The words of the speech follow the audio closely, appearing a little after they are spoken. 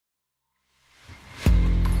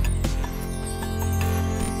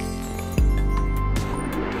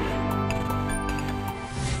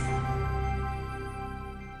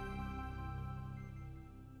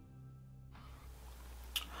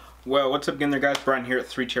Well, what's up again there, guys? Brian here at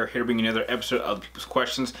 3TR here to bring you another episode of People's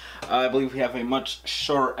Questions. I believe we have a much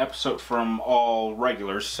shorter episode from all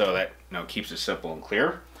regulars, so that keeps it simple and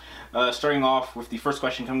clear. Starting off with the first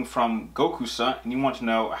question coming from Goku-san, and you want to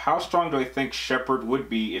know, how strong do I think Shepard would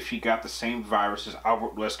be if he got the same virus as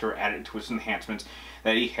Albert Wesker added to his enhancements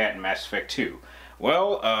that he had in Mass Effect 2?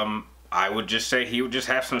 Well, I would just say he would just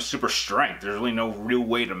have some super strength. There's really no real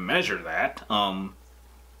way to measure that.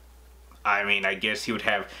 I guess he would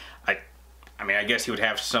have... I guess he would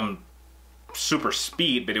have some super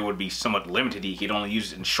speed, but it would be somewhat limited. He could only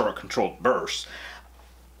use it in short, controlled bursts.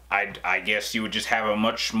 I guess you would just have a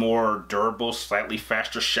much more durable, slightly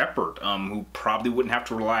faster Shepard, who probably wouldn't have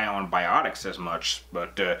to rely on biotics as much.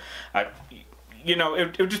 But, it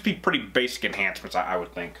would just be pretty basic enhancements, I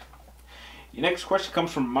would think. Your next question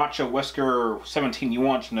comes from Macha Wesker 17. You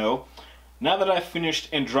want to know, now that I've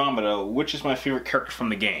finished Andromeda, which is my favorite character from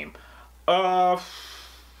the game?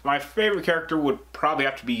 My favorite character would probably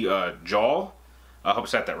have to be Jaal. I hope I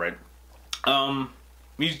said that right.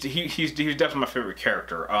 He's definitely my favorite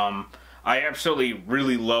character. I absolutely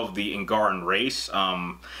really love the Angaran race.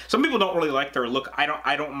 Some people don't really like their look.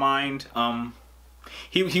 I don't mind.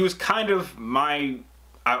 He was kind of my...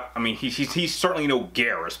 he's certainly no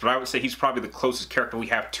Garrus, but I would say he's probably the closest character we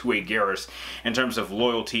have to a Garrus in terms of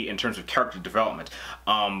loyalty, in terms of character development.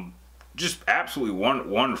 Just absolutely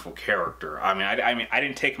wonderful character. I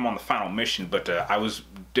didn't take him on the final mission, but I was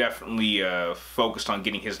definitely focused on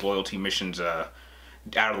getting his loyalty missions out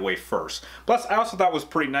of the way first. Plus, I also thought it was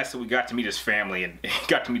pretty nice that we got to meet his family and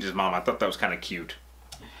got to meet his mom. I thought that was kind of cute.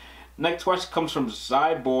 Next question comes from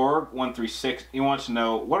Zyborg136. He wants to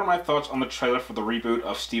know, what are my thoughts on the trailer for the reboot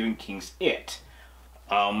of Stephen King's It?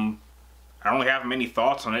 I don't really have many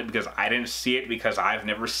thoughts on it because I didn't see it because I've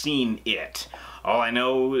never seen it. All I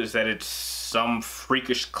know is that it's some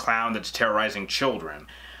freakish clown that's terrorizing children.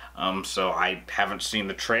 So I haven't seen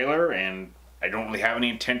the trailer, and I don't really have any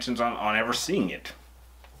intentions on ever seeing it.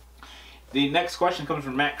 The next question comes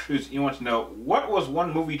from Matt Cruz. You want to know, what was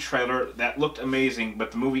one movie trailer that looked amazing, but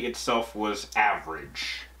the movie itself was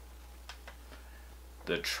average?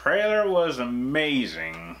 The trailer was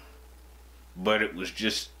amazing, but it was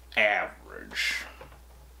just average.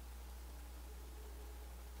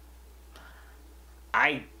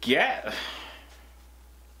 I guess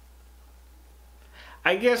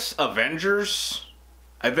Avengers.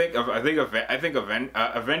 Avengers: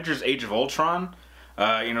 Age of Ultron.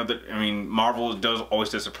 Marvel always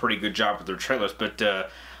does a pretty good job with their trailers, but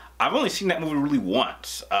I've only seen that movie really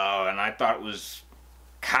once, and I thought it was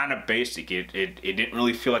kind of basic. It didn't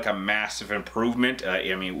really feel like a massive improvement.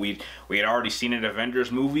 We had already seen an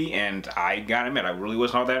Avengers movie, and I gotta admit, I really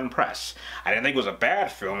wasn't all that impressed. I didn't think it was a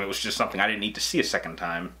bad film. It was just something I didn't need to see a second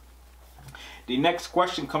time. The next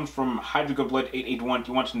question comes from HydroGoBlood881.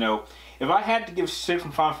 You want to know, if I had to give Cid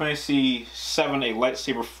from Final Fantasy VII a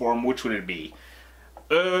lightsaber form, which would it be?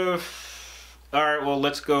 Alright, well,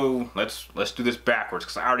 let's do this backwards,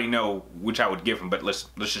 because I already know which I would give him, but let's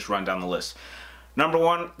just run down the list. Number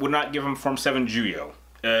 1, would not give him Form 7 Juyo.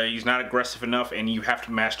 He's not aggressive enough, and you have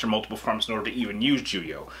to master multiple forms in order to even use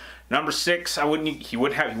Juyo. Number 6, he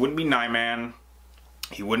wouldn't be Nyman.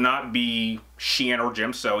 He would not be Xian or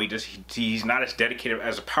Jimso. He's not as dedicated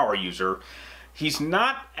as a power user. He's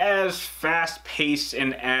not as fast-paced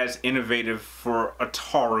and as innovative for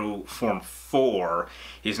Ataru Form 4.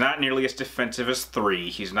 He's not nearly as defensive as 3.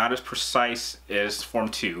 He's not as precise as Form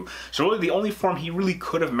 2. So really the only form he really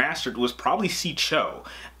could have mastered was probably Xi-Cho.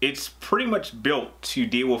 It's pretty much built to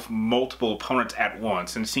deal with multiple opponents at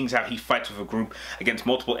once, and seeing how he fights with a group against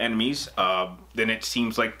multiple enemies, then it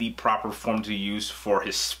seems like the proper form to use for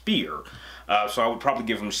his spear. So I would probably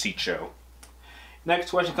give him Xi-Cho.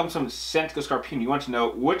 Next question comes from Santiago Scarpino. You want to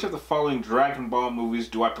know, which of the following Dragon Ball movies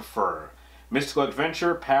do I prefer? Mystical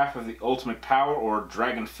Adventure, Path of the Ultimate Power, or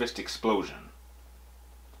Dragon Fist Explosion?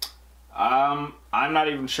 I'm not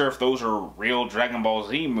even sure if those are real Dragon Ball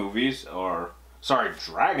Z movies,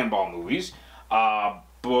 Dragon Ball movies,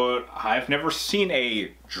 but I've never seen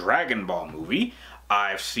a Dragon Ball movie.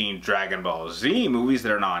 I've seen Dragon Ball Z movies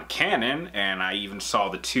that are non-canon, and I even saw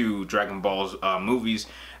the 2 Dragon Ball movies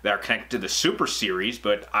that are connected to the Super series,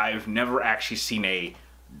 but I've never actually seen a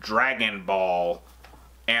Dragon Ball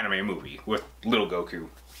anime movie with Little Goku.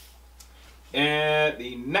 And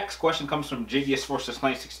the next question comes from JDS Forces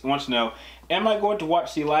 96. He wants to know, am I going to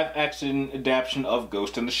watch the live-action adaptation of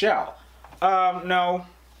Ghost in the Shell? No.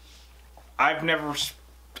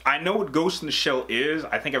 I know what Ghost in the Shell is.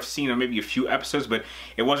 I think I've seen maybe a few episodes, but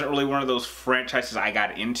it wasn't really one of those franchises I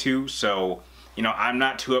got into, so I'm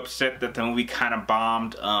not too upset that the movie kind of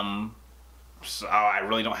bombed, so I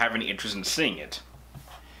really don't have any interest in seeing it.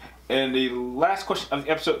 And the last question of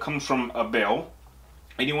the episode comes from Bill.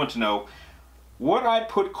 And he wants to know, would I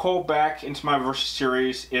put Cole back into my Versus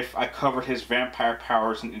series if I covered his vampire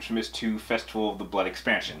powers in Infamous 2 Festival of the Blood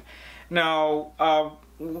expansion? Now,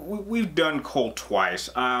 we've done Cole twice.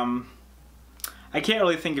 I can't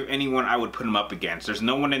really think of anyone I would put him up against. There's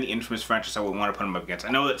no one in the Infamous franchise I would want to put him up against.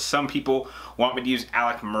 I know that some people want me to use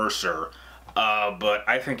Alec Mercer, but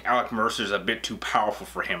I think Alec Mercer is a bit too powerful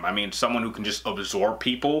for him. I mean, someone who can just absorb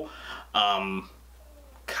people,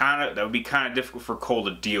 that would be kind of difficult for Cole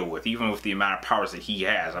to deal with, even with the amount of powers that he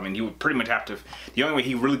has. I mean, he would pretty much have to. The only way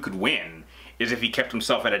he really could win is if he kept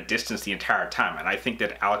himself at a distance the entire time. And I think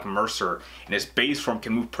that Alec Mercer, in his base form,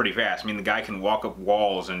 can move pretty fast. I mean, the guy can walk up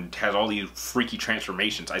walls and has all these freaky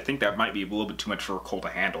transformations. I think that might be a little bit too much for Cole to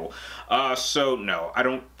handle. So, no, I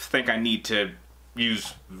don't think I need to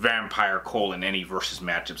use Vampire Cole in any Versus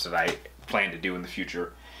matchups that I plan to do in the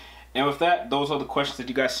future. And with that, those are the questions that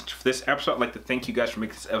you guys sent for this episode. I'd like to thank you guys for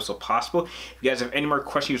making this episode possible. If you guys have any more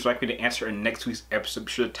questions you'd like me to answer in next week's episode,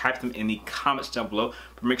 be sure to type them in the comments down below.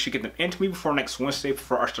 But make sure you get them into me before next Wednesday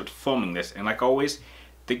before I start filming this. And like always,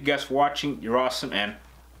 thank you guys for watching. You're awesome, and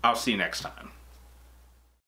I'll see you next time.